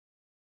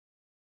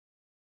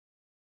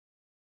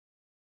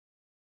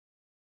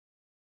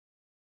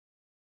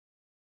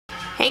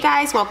Hey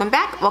guys, welcome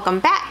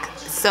back.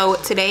 So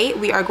today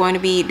we are going to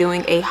be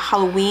doing a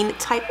Halloween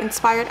type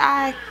inspired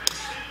eye.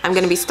 I'm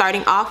going to be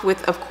starting off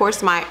with, of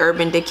course, my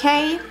Urban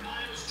Decay,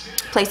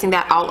 placing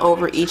that all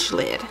over each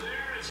lid.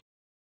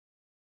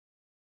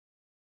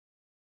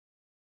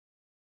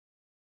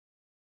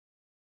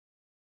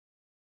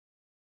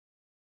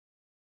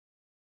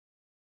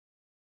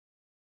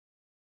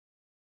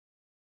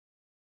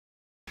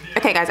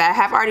 Okay guys, I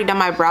have already done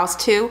my brows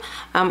too.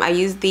 I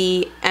used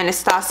the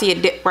Anastasia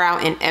Dip Brow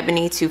in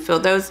Ebony to fill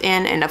those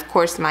in, and of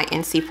course my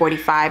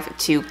NC45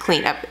 to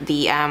clean up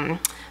the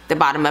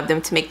bottom of them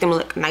to make them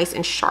look nice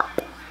and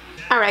sharp.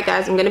 Alright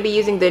guys, I'm going to be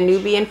using the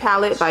Nubian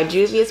palette by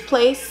Juvia's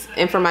Place,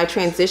 and for my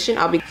transition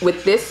I'll be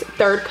with this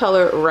third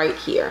color right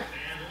here.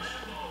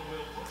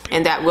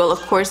 And that will of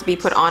course be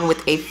put on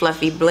with a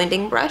fluffy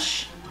blending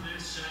brush.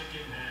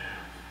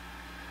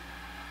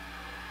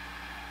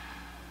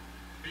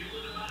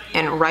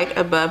 And right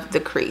above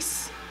the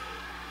crease.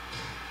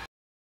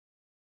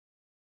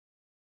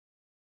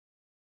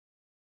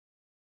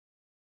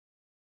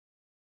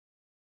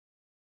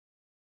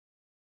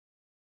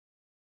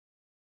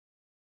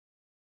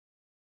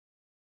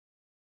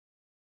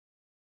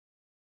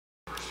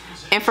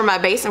 And for my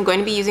base, I'm going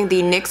to be using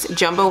the NYX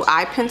Jumbo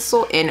Eye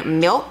Pencil in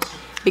Milk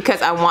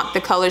because I want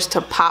the colors to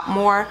pop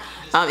more.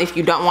 If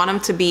you don't want them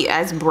to be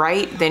as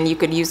bright, then you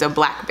could use a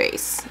black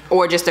base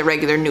or just a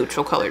regular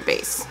neutral colored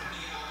base.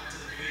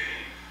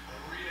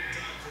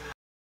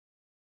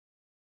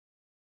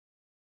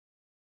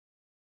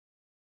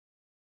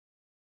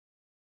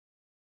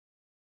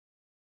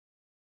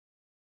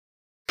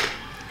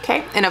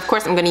 Okay, and of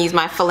course I'm going to use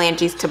my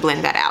phalanges to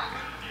blend that out.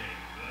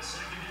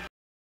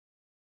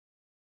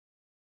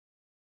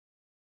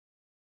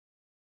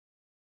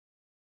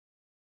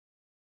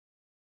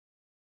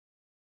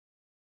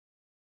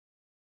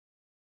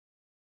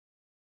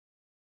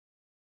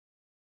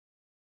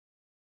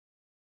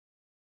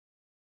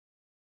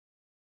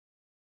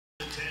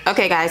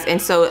 Okay guys,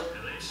 and so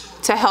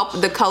to help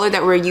the color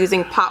that we're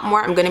using pop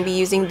more, I'm going to be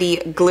using the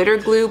Glitter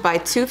Glue by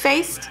Too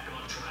Faced.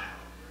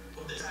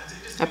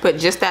 I put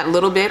just that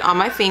little bit on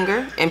my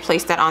finger and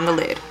place that on the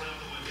lid.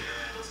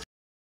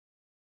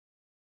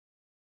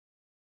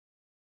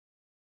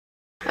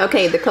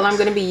 Okay, the color I'm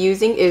going to be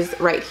using is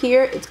right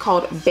here. It's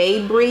called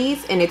Bay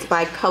Breeze and it's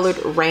by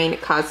Colored Rain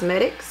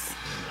Cosmetics.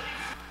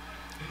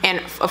 And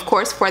of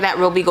course for that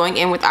we'll be going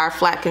in with our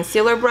flat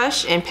concealer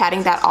brush and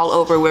patting that all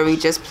over where we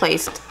just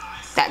placed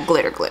that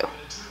glitter glue.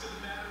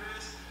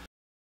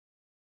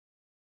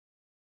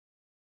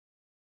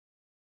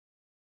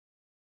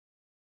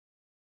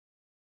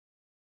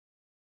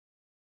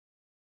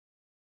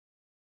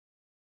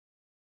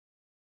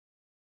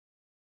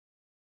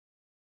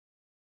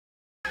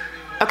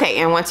 Okay,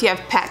 and once you have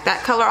pat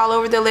that color all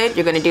over the lid,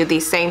 you're going to do the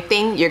same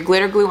thing, your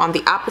glitter glue on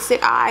the opposite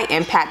eye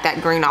and pat that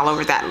green all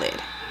over that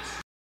lid.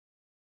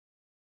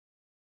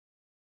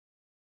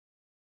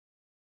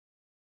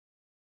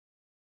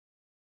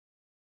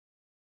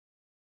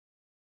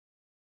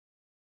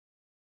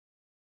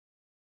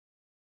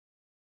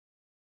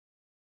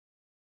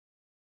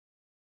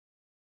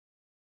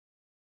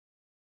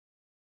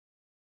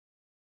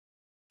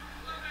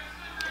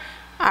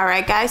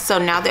 Alright guys, so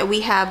now that we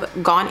have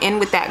gone in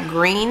with that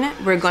green,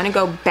 we're going to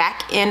go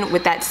back in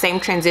with that same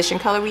transition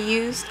color we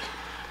used.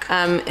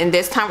 And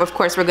this time, of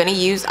course, we're going to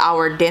use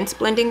our dense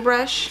blending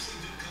brush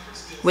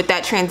with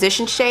that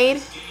transition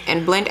shade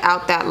and blend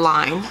out that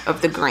line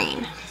of the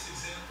green.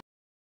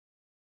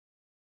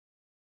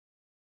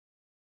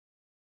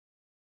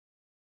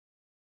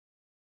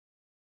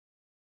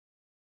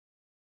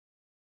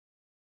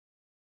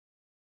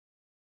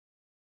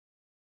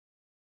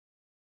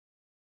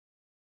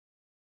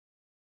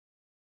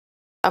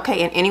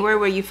 Okay, and anywhere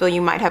where you feel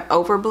you might have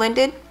over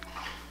blended,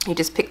 you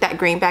just pick that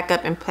green back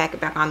up and pack it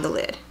back on the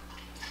lid.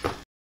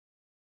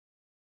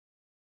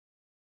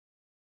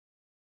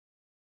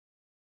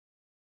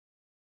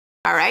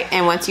 Alright,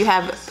 and once you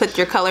have put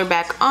your color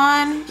back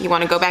on, you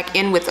want to go back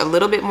in with a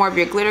little bit more of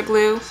your glitter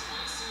glue.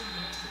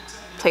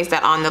 Place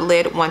that on the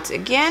lid once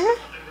again.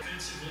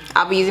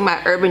 I'll be using my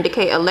Urban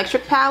Decay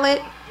Electric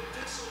palette,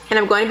 and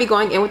I'm going to be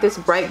going in with this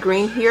bright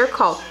green here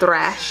called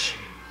Thrash.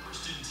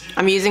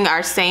 I'm using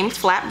our same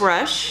flat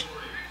brush.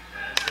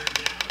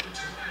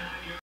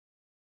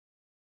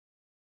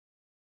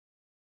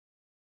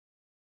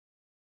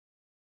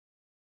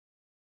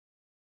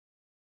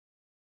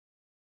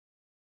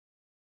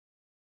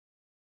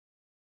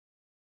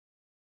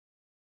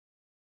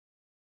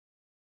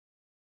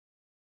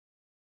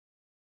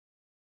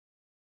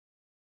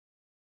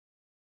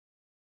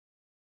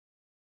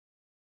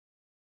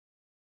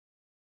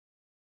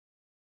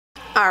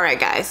 Alright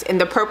guys, and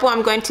the purple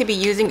I'm going to be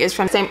using is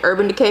from the same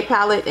Urban Decay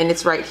palette, and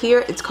it's right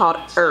here. It's called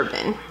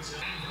Urban.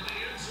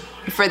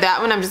 For that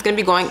one, I'm just going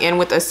to be going in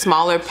with a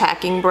smaller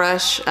packing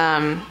brush.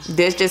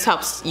 This just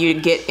helps you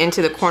get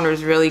into the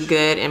corners really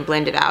good and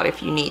blend it out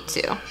if you need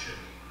to.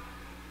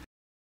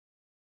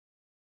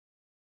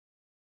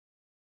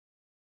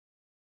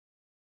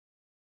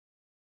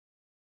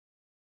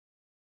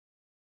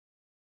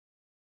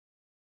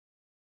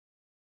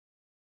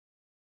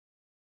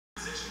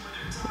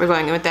 We're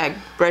going in with that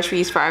brush we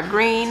used for our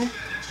green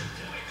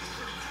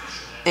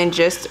and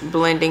just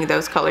blending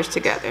those colors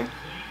together.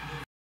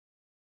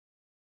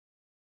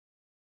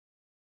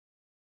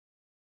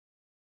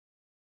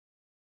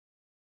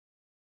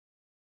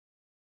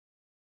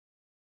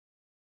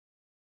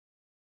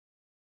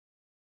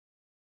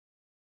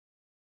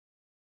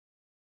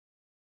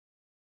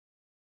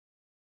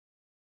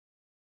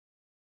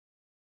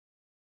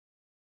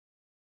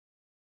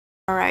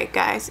 Alright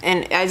guys,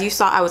 and as you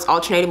saw, I was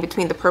alternating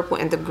between the purple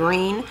and the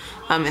green,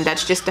 and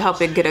that's just to help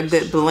it get a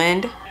good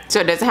blend so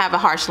it doesn't have a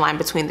harsh line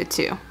between the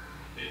two.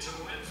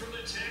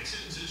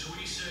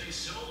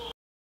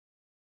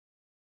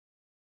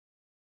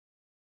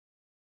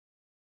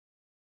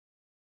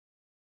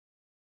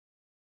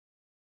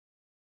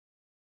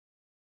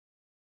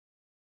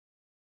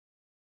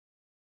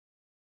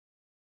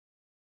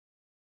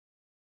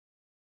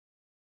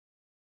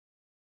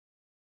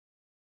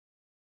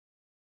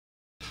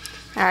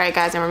 Alright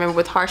guys, and remember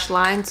with harsh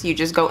lines, you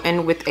just go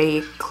in with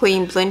a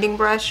clean blending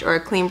brush or a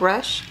clean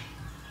brush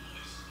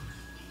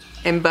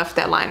and buff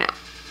that line out.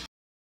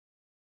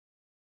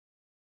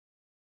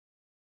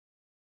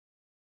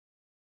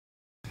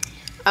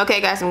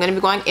 Okay guys, I'm going to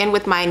be going in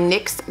with my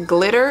NYX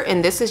glitter,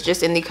 and this is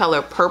just in the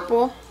color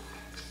purple.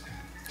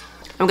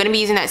 I'm going to be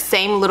using that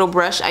same little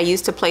brush I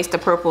used to place the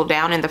purple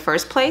down in the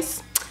first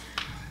place.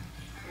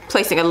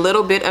 Placing a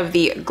little bit of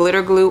the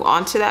glitter glue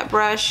onto that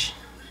brush.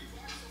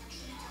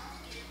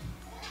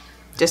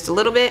 Just a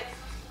little bit,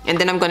 and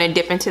then I'm going to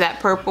dip into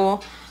that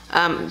purple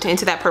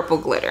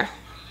glitter.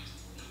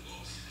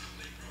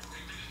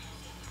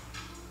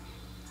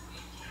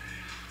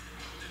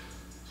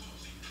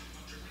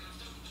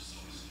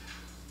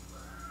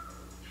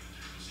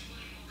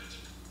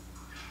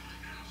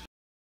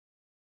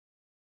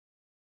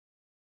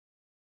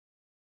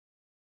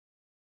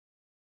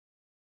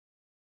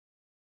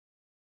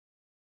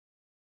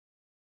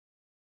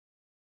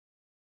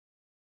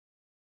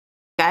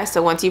 Guys,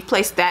 so once you've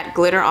placed that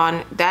glitter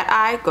on that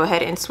eye, go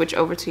ahead and switch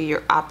over to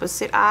your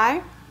opposite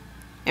eye,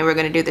 and we're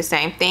going to do the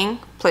same thing.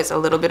 Place a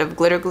little bit of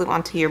glitter glue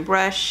onto your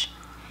brush,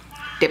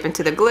 dip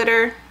into the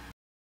glitter,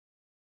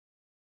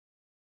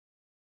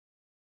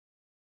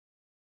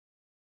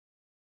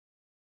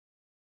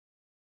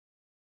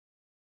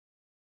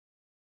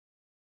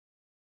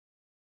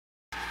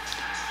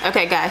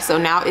 okay guys, so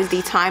now is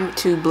the time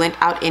to blend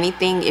out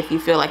anything. If you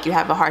feel like you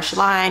have a harsh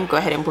line, go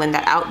ahead and blend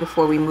that out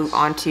before we move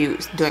on to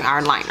doing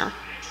our liner.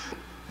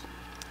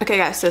 Okay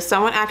guys, so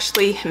someone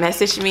actually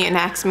messaged me and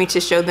asked me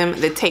to show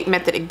them the tape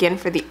method again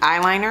for the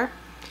eyeliner.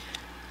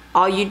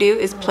 All you do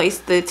is place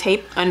the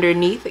tape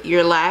underneath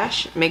your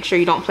lash. Make sure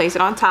you don't place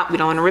it on top. We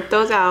don't want to rip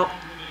those out.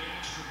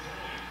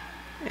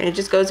 And it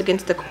just goes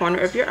against the corner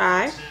of your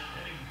eye.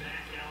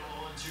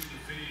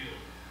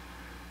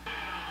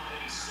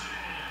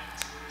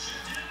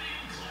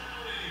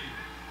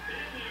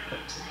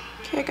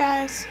 Okay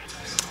guys,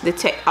 the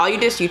tape, all you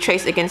do is you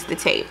trace against the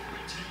tape.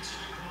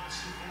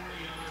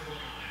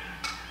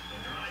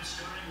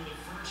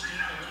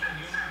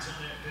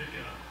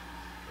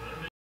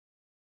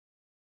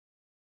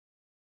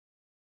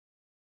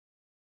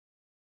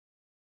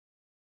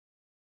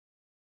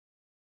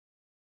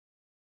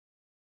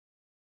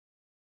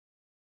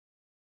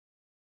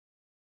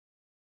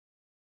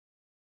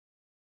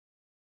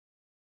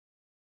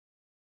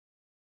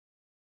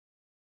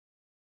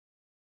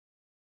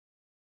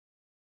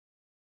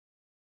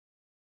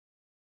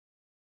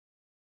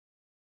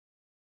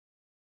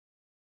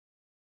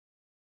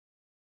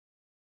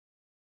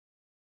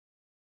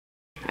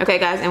 Okay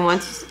guys, and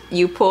once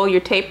you pull your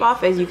tape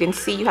off, as you can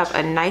see, you have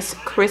a nice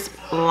crisp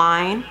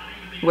line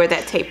where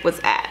that tape was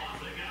at.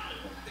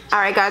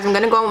 Alright guys, I'm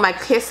going to go with my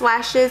Kiss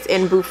Lashes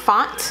in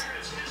Bouffant.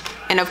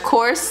 And of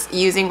course,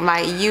 using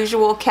my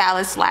usual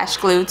callus lash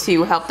glue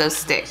to help those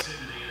stick.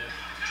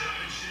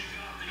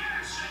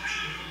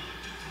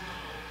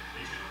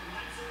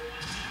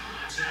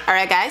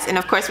 Alright guys, and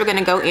of course we're going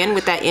to go in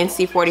with that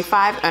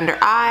NC45 under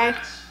eye.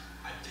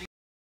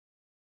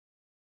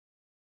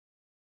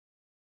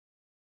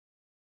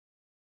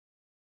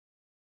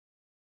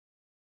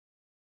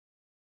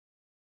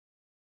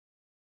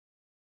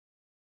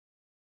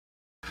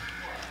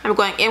 I'm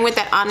going in with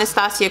that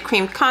Anastasia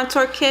Cream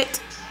Contour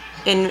Kit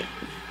in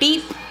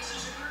Deep.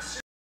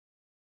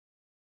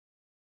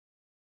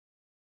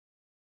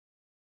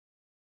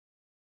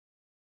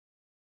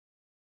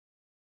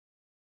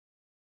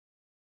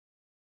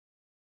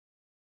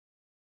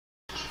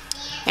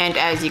 And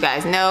as you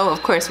guys know,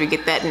 of course, we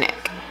get that neck.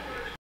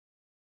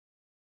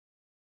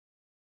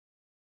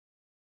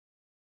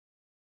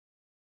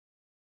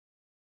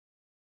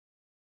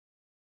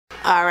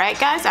 Alright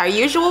guys, our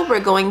usual,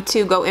 we're going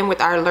to go in with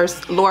our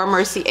Laura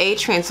Mercier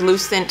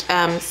translucent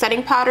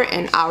setting powder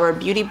and our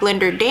Beauty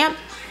Blender damp.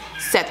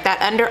 Set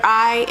that under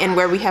eye and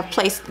where we have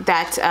placed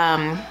that,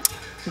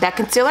 that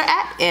concealer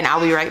at, and I'll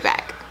be right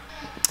back.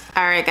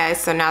 Alright guys,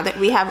 so now that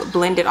we have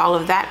blended all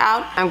of that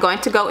out, I'm going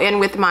to go in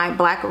with my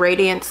Black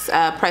Radiance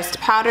pressed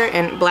powder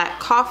and Black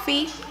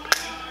Coffee.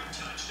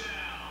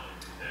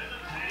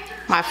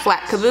 My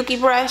flat kabuki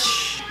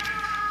brush.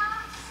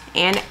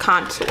 and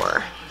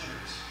contour.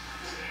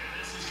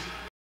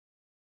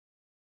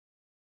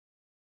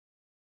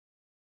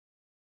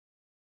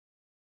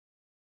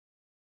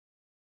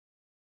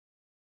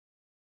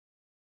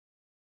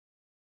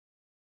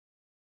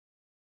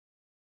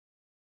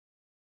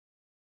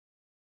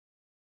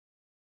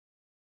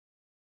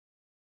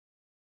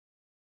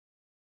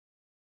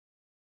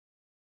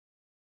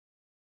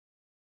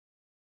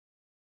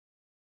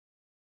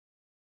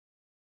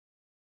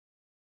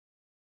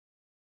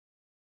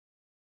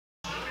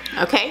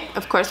 Okay,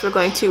 of course we're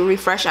going to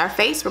refresh our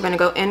face. We're going to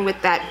go in with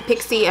that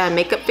Pixie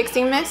makeup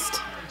fixing mist.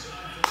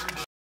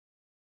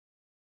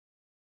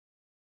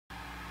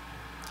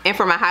 And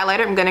for my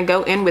highlighter, I'm going to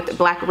go in with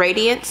Black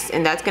Radiance,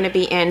 and that's going to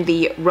be in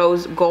the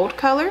rose gold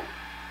color.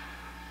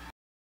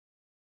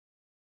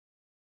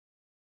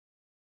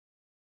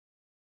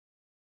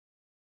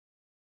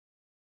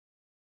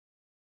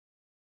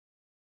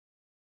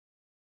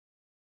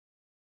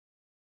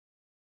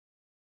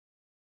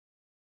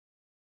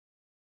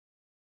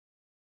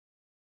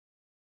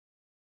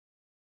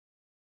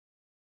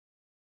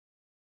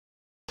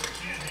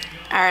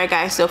 Alright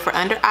guys, so for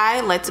under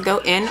eye, let's go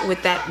in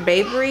with that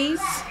Bay Breeze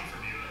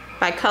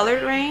by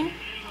Colored Rain.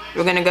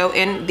 We're going to go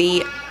in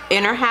the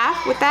inner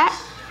half with that.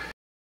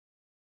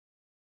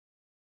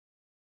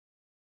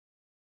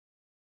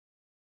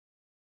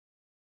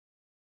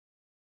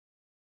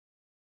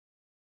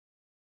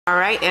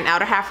 Alright, and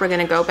outer half we're going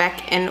to go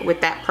back in with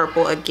that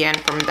purple again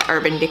from the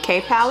Urban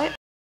Decay palette.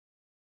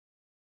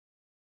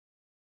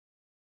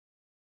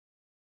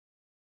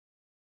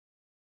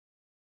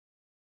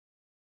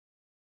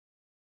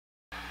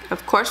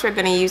 Of course, we're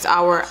going to use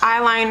our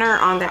eyeliner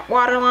on that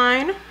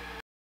waterline.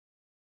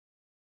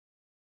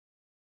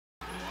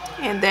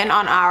 And then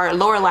on our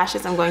lower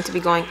lashes, I'm going to be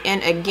going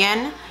in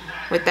again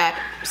with that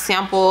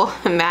sample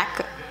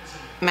MAC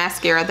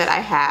mascara that I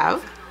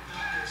have.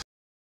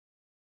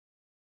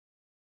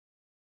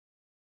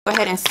 Go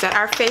ahead and set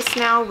our face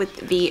now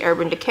with the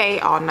Urban Decay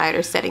All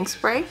Nighter Setting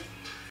Spray.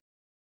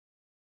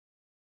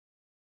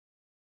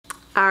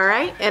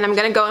 Alright, and I'm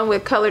going to go in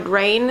with Colored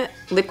Rain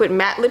Liquid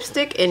Matte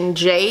Lipstick in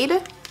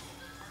Jade.